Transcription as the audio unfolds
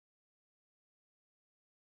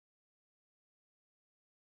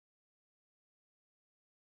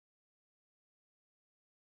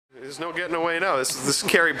There's no getting away now. This is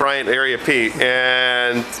Kerry Bryant, AreaP,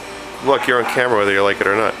 and look, you're on camera whether you like it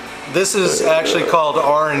or not. This is actually called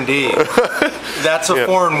R&D. That's a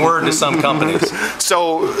foreign word to some companies.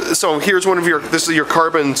 So here's one of this is your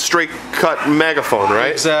carbon straight cut megaphone,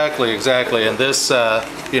 right? Exactly. And this,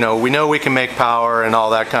 you know we can make power and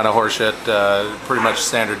all that kind of horseshit, pretty much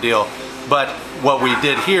standard deal. But what we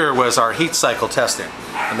did here was our heat cycle testing.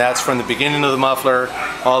 And that's from the beginning of the muffler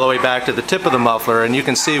all the way back to the tip of the muffler. And you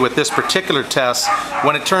can see with this particular test,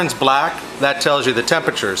 when it turns black, that tells you the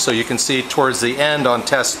temperature. So you can see towards the end on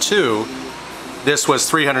test 2, this was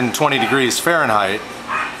 320 degrees Fahrenheit.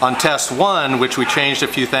 On test 1, which we changed a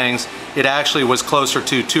few things, it actually was closer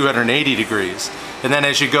to 280 degrees. And then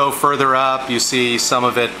as you go further up, you see some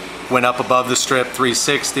of it went up above the strip,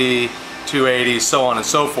 360, 280, so on and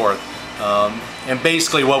so forth. And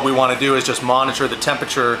basically what we want to do is just monitor the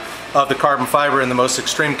temperature of the carbon fiber in the most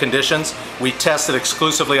extreme conditions. We test it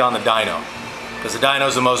exclusively on the dyno, because the dyno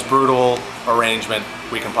is the most brutal arrangement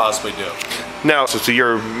we can possibly do. Now, so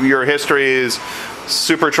your history is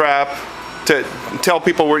Super Trap. Tell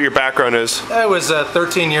people what your background is. I was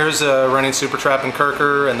 13 years running Super Trap in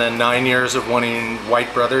Kirker, and then 9 years of running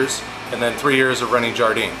White Brothers, and then 3 years of running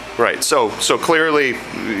Jardine. Right, so clearly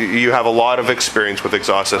you have a lot of experience with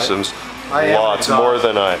exhaust systems. Lots more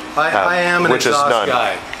than I have. I am an exhaust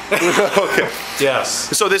guy. Okay.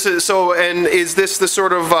 Yes. So is this the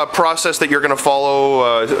sort of process that you're going to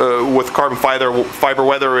follow with carbon fiber,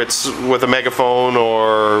 whether it's with a megaphone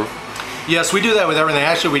or? Yes, we do that with everything.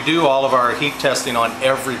 Actually, we do all of our heat testing on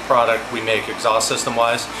every product we make exhaust system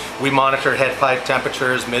wise. We monitor head pipe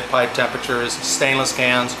temperatures, mid pipe temperatures, stainless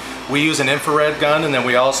cans. We use an infrared gun, and then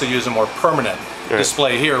we also use a more permanent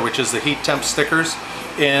display here, which is the heat temp stickers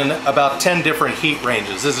in about 10 different heat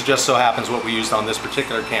ranges. This is just so happens what we used on this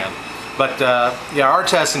particular can. But yeah, our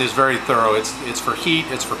testing is very thorough. It's for heat,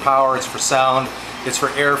 it's for power, it's for sound, it's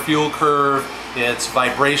for air fuel curve, it's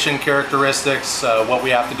vibration characteristics, what we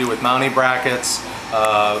have to do with mounting brackets,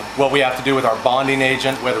 what we have to do with our bonding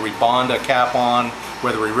agent, whether we bond a cap on,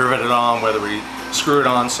 whether we rivet it on, whether we screw it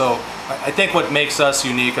on. So I think what makes us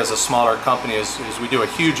unique as a smaller company is we do a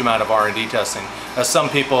huge amount of R&D testing. As some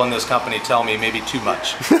people in this company tell me, maybe too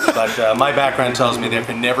much. But my background tells me there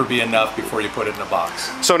can never be enough before you put it in a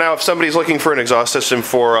box. So now if somebody's looking for an exhaust system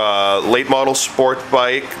for a late model sport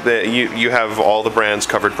bike, you have all the brands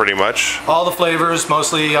covered pretty much? All the flavors,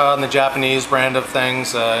 mostly on the Japanese brand of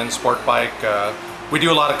things in sport bike. We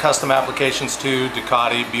do a lot of custom applications too,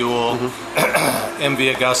 Ducati, Buell,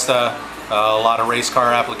 MV Agusta, a lot of race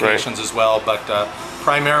car applications as well, but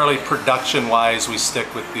primarily production-wise, we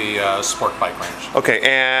stick with the sport bike range. Okay,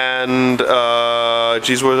 and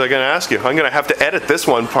geez, what was I going to ask you? I'm going to have to edit this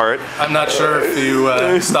one part. I'm not sure if you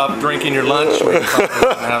stop drinking your lunch, we can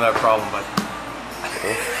probably have that problem, but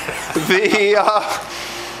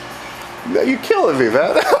you're killing me,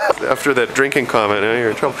 man. After that drinking comment,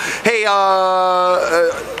 you're in trouble. Hey,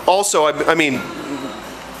 also, I mean,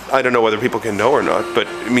 I don't know whether people can know or not, but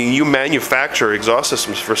I mean, you manufacture exhaust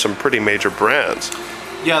systems for some pretty major brands.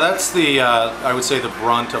 Yeah, that's the, I would say, the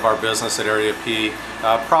brunt of our business at AreaP.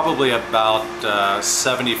 Probably about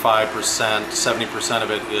 75%, 70%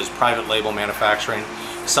 of it is private label manufacturing.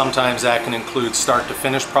 Sometimes that can include start to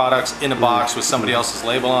finish products in a box with somebody else's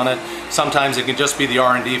label on it. Sometimes it can just be the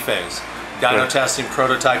R&D phase. Dyno testing,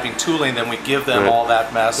 prototyping, tooling, then we give them all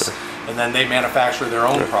that mess, and then they manufacture their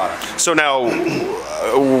own product. So now,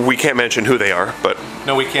 we can't mention who they are, but...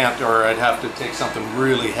 No, we can't, or I'd have to take something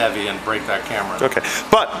really heavy and break that camera. Okay,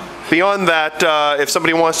 but beyond that, if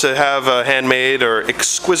somebody wants to have a handmade or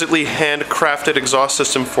exquisitely handcrafted exhaust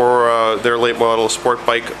system for their late model sport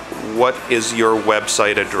bike, what is your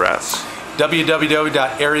website address?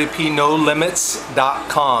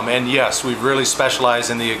 www.areapnolimits.com. And yes, we've really specialized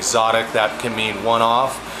in the exotic. That can mean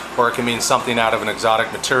one-off, or it can mean something out of an exotic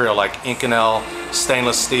material like Inconel,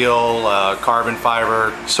 stainless steel, carbon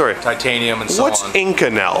fiber, titanium, and so on. What's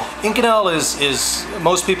Inconel? Inconel is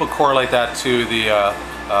most people correlate that to the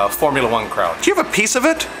Formula One crowd. Do you have a piece of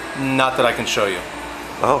it? Not that I can show you.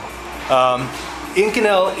 Oh.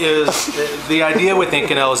 Inconel is, the idea with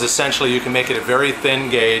Inconel is essentially you can make it a very thin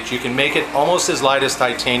gauge. You can make it almost as light as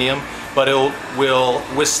titanium, but it will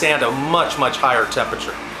withstand a much, much higher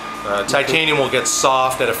temperature. Titanium will get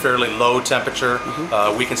soft at a fairly low temperature.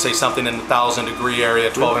 We can say something in the 1,000 degree area,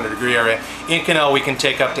 1,200 degree area. Inconel we can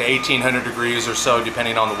take up to 1,800 degrees or so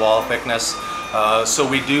depending on the wall thickness. So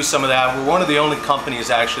we do some of that. We're one of the only companies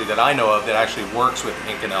actually that I know of that actually works with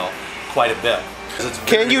Inconel quite a bit.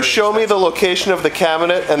 Can you show me the location of the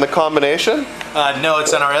cabinet and the combination? No,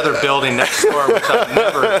 it's in our other building next door, which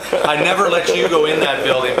I never let you go in that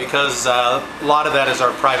building because a lot of that is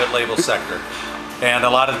our private label sector. And a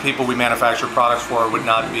lot of the people we manufacture products for would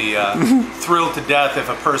not be thrilled to death if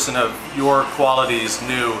a person of your qualities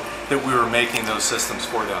knew that we were making those systems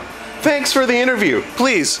for them. Thanks for the interview.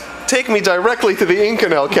 Please, take me directly to the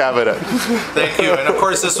Inconel cabinet. Thank you. And of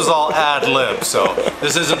course, this was all ad lib, so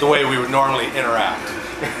this isn't the way we would normally interact.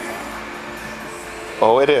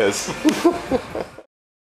 Oh, it is.